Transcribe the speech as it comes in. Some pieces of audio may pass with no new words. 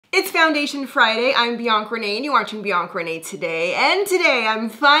It's Foundation Friday. I'm Bianca Renee and you're watching Bianca Renee Today. And today I'm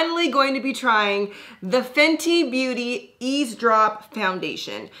finally going to be trying the Fenty Beauty Eaze Drop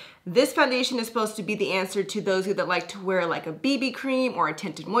Foundation. This foundation is supposed to be the answer to those of you that like to wear like a BB cream or a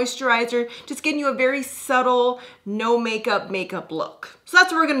tinted moisturizer, just getting you a very subtle, no makeup look. So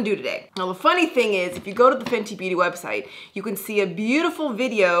that's what we're gonna do today. Now the funny thing is, if you go to the Fenty Beauty website, you can see a beautiful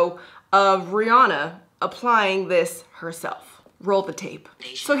video of Rihanna applying this herself. Roll the tape.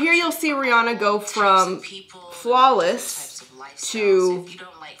 So here you'll see Rihanna go from flawless to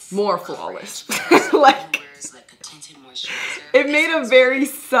more flawless. Like, it made a very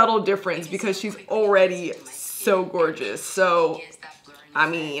subtle difference because she's already so gorgeous. So, I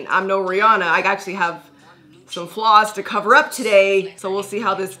mean, I'm no Rihanna. I actually have some flaws to cover up today, so we'll see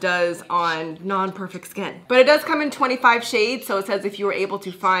how this does on non-perfect skin. But it does come in 25 shades, so it says if you were able to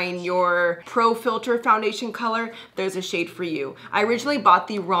find your Pro Filter foundation color, there's a shade for you. I originally bought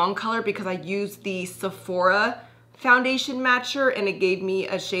the wrong color because I used the Sephora foundation matcher and it gave me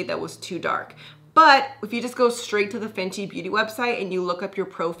a shade that was too dark. But if you just go straight to the Fenty Beauty website and you look up your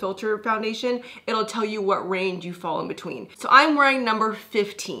Pro Filter foundation, it'll tell you what range you fall in between. So I'm wearing number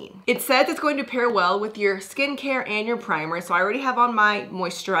 15. It says it's going to pair well with your skincare and your primer. So I already have on my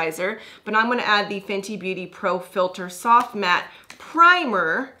moisturizer, but I'm gonna add the Fenty Beauty Pro Filter Soft Matte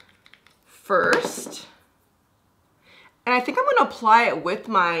Primer first. And I think I'm gonna apply it with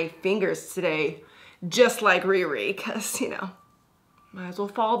my fingers today, just like Riri, because, you know, might as well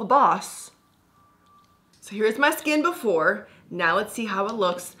follow the boss. So here's my skin before. Now let's see how it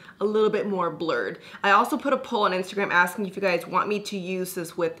looks a little bit more blurred. I also put a poll on Instagram asking if you guys want me to use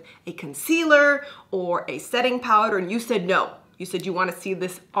this with a concealer or a setting powder, and you said no. You said you want to see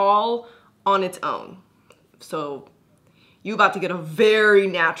this all on its own. So you're about to get a very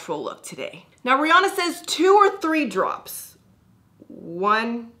natural look today. Now Rihanna says 2 or 3 drops.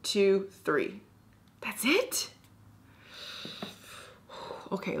 1, 2, 3. That's it?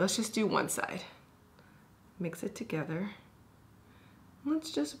 Okay, let's just do one side. Mix it together. Let's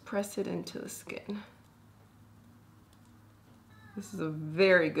just press it into the skin. This is a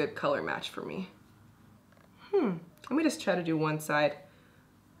very good color match for me. Let me just try to do one side.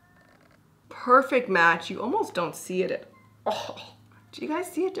 Perfect match. You almost don't see it at all. Do you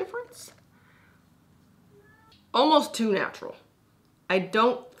guys see a difference? Almost too natural. I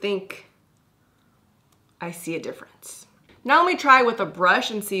don't think I see a difference. Now let me try with a brush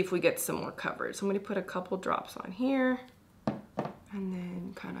and see if we get some more coverage. So I'm gonna put a couple drops on here and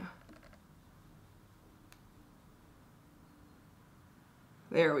then kind of,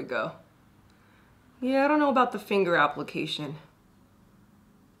 there we go. Yeah, I don't know about the finger application.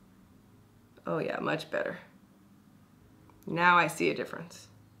 Oh yeah, much better. Now I see a difference.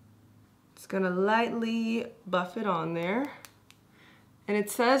 It's gonna lightly buff it on there. And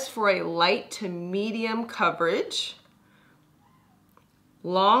it says for a light to medium coverage,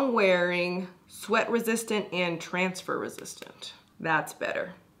 long wearing, sweat resistant, and transfer resistant. That's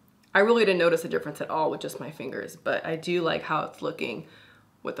better. I really didn't notice a difference at all with just my fingers, but I do like how it's looking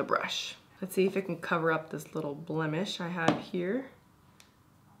with a brush. Let's see if it can cover up this little blemish I have here.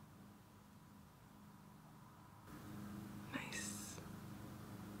 Nice.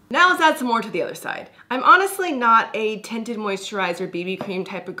 Now let's add some more to the other side. I'm honestly not a tinted moisturizer BB cream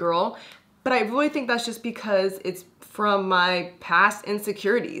type of girl, but I really think that's just because it's from my past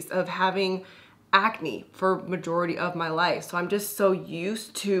insecurities of having acne for majority of my life. So I'm just so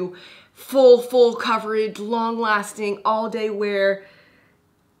used to full coverage, long lasting, all day wear,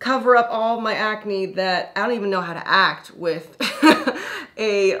 cover up all my acne that I don't even know how to act with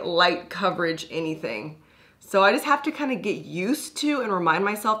a light coverage anything. So I just have to kind of get used to and remind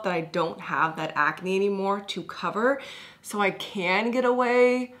myself that I don't have that acne anymore to cover, so I can get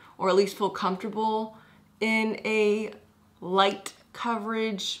away or at least feel comfortable in a light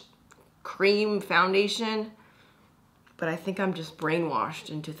coverage cream foundation. But I think I'm just brainwashed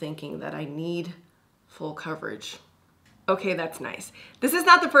into thinking that I need full coverage. Okay, that's nice. This is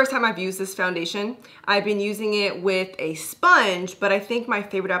not the first time I've used this foundation. I've been using it with a sponge, but I think my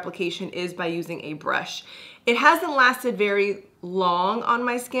favorite application is by using a brush. It hasn't lasted very long on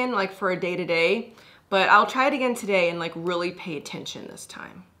my skin, like for a day-to-day, but I'll try it again today and like really pay attention this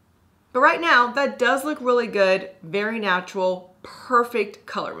time. But right now, that does look really good, very natural, perfect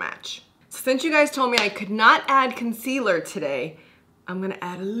color match. So since you guys told me I could not add concealer today, I'm gonna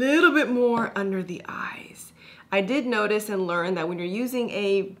add a little bit more under the eyes. I did notice and learn that when you're using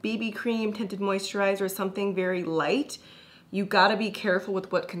a BB cream, tinted moisturizer, something very light, you gotta be careful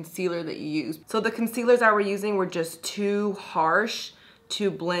with what concealer that you use. So the concealers I were using were just too harsh to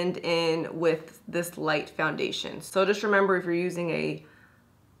blend in with this light foundation. So just remember, if you're using a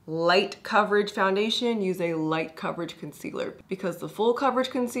light coverage foundation, use a light coverage concealer, because the full coverage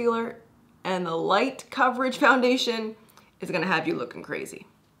concealer and the light coverage foundation is gonna have you looking crazy.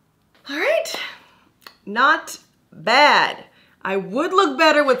 All right, not bad. I would look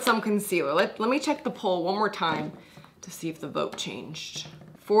better with some concealer. Let me check the poll one more time to see if the vote changed.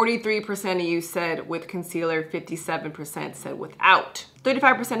 43% of you said with concealer, 57% said without.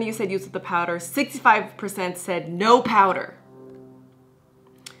 35% of you said use with the powder, 65% said no powder.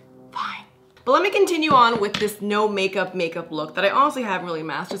 Fine. But let me continue on with this no makeup look that I honestly haven't really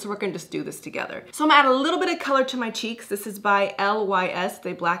mastered, so we're gonna just do this together. So I'm gonna add a little bit of color to my cheeks. This is by LYS,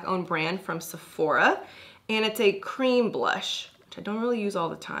 the Black-owned brand from Sephora, and it's a cream blush, which I don't really use all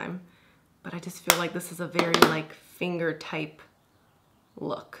the time, but I just feel like this is a very like finger type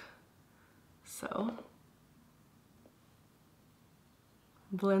look. So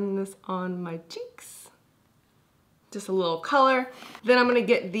blend this on my cheeks. Just a little color. Then I'm gonna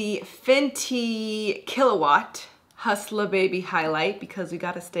get the Fenty Killawatt Hustler Baby highlight, because we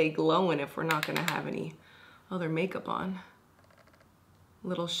gotta stay glowing if we're not gonna have any other makeup on.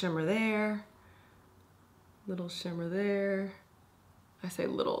 Little shimmer there, little shimmer there. I say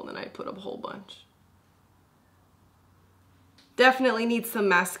little and then I put up a whole bunch. Definitely need some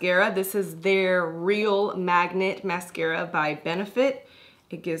mascara. This is their Real Magnet Mascara by Benefit.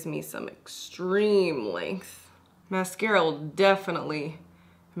 It gives me some extreme length. Mascara will definitely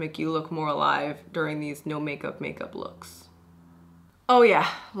make you look more alive during these no makeup looks. Oh yeah,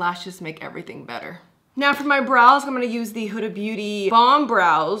 lashes make everything better. Now for my brows, I'm gonna use the Huda Beauty Balm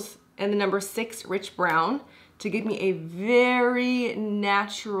Brows and the number 6 Rich Brown to give me a very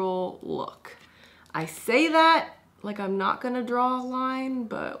natural look. I say that like I'm not gonna draw a line,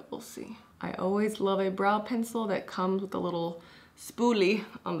 but we'll see. I always love a brow pencil that comes with a little spoolie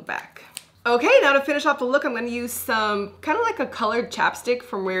on the back. Okay, now to finish off the look, I'm gonna use some kind of like a colored chapstick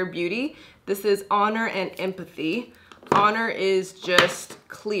from Rare Beauty. This is Honor and Empathy. Honor is just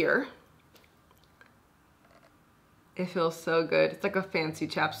clear. It feels so good. It's like a fancy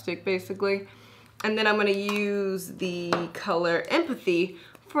chapstick basically. And then I'm gonna use the color Empathy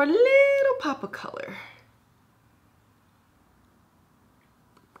for a little pop of color.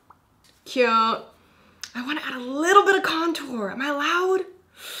 Cute. I wanna add a little bit of contour. Am I allowed?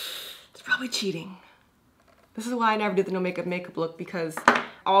 It's probably cheating. This is why I never do the no makeup look, because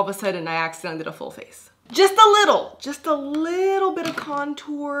all of a sudden I accidentally did a full face. Just a little bit of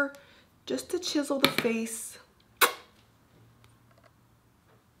contour, just to chisel the face.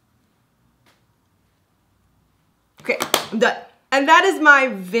 Okay, I'm done. And that is my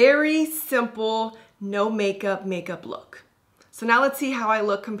very simple no makeup look. So now let's see how I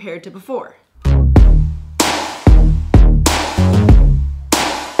look compared to before.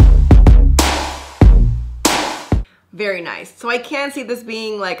 Very nice. So I can see this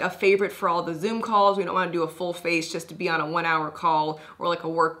being like a favorite for all the Zoom calls. We don't want to do a full face just to be on a 1-hour call or like a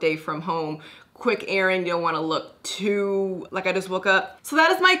work day from home. Quick errand, you don't want to look too like I just woke up. So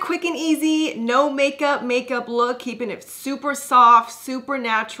that is my quick and easy no makeup look, keeping it super soft, super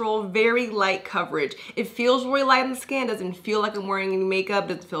natural, very light coverage. It feels really light on the skin, doesn't feel like I'm wearing any makeup,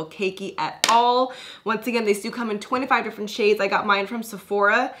 doesn't feel cakey at all. Once again, they do come in 25 different shades. I got mine from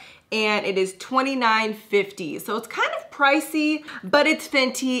Sephora and it is $29.50. So it's kind of pricey, but it's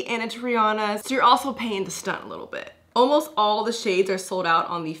Fenty and it's Rihanna, so you're also paying to stunt a little bit. Almost all the shades are sold out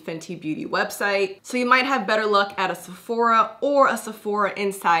on the Fenty Beauty website, so you might have better luck at a Sephora or a Sephora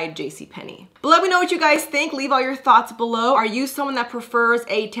inside JCPenney. But let me know what you guys think. Leave all your thoughts below. Are you someone that prefers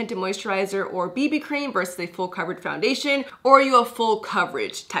a tinted moisturizer or BB cream versus a full coverage foundation, or are you a full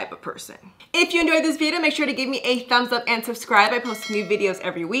coverage type of person? If you enjoyed this video, make sure to give me a thumbs up and subscribe. I post new videos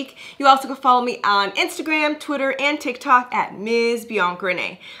every week. You also can follow me on Instagram, Twitter, and TikTok at Ms. Bianca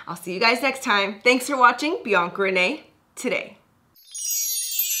Renee. I'll see you guys next time. Thanks for watching BiancaReneeToday.